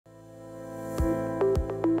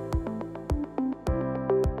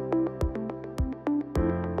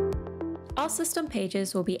All system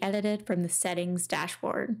pages will be edited from the Settings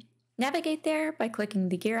dashboard. Navigate there by clicking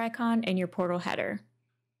the gear icon in your portal header.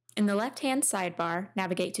 In the left-hand sidebar,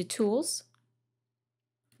 navigate to Tools,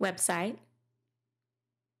 Website,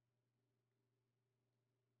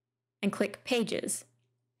 and click Pages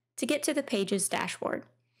to get to the Pages dashboard,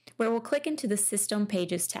 where we'll click into the System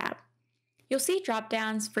Pages tab. You'll see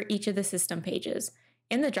drop-downs for each of the system pages.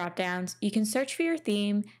 In the drop-downs, you can search for your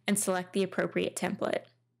theme and select the appropriate template.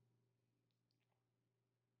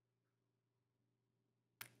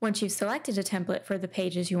 Once you've selected a template for the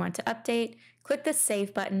pages you want to update, click the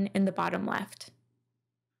Save button in the bottom left.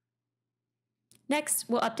 Next,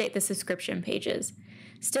 we'll update the subscription pages.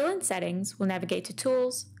 Still in Settings, we'll navigate to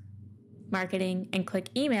Tools, Marketing, and click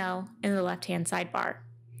Email in the left-hand sidebar.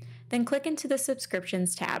 Then click into the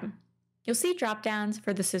Subscriptions tab. You'll see drop-downs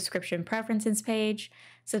for the Subscription Preferences page,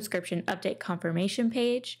 Subscription Update Confirmation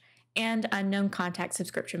page, and Unknown Contact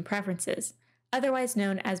Subscription Preferences, otherwise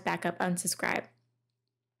known as Backup Unsubscribe.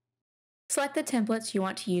 Select the templates you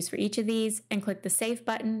want to use for each of these and click the Save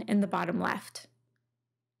button in the bottom left.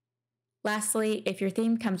 Lastly, if your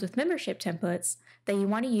theme comes with membership templates that you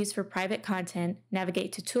want to use for private content,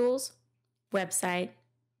 navigate to Tools, Website,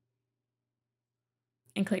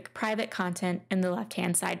 and click Private Content in the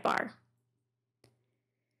left-hand sidebar.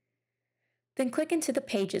 Then click into the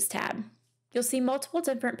Pages tab. You'll see multiple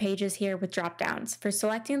different pages here with drop-downs for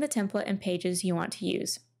selecting the template and pages you want to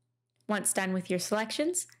use. Once done with your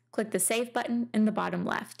selections, click the Save button in the bottom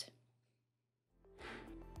left.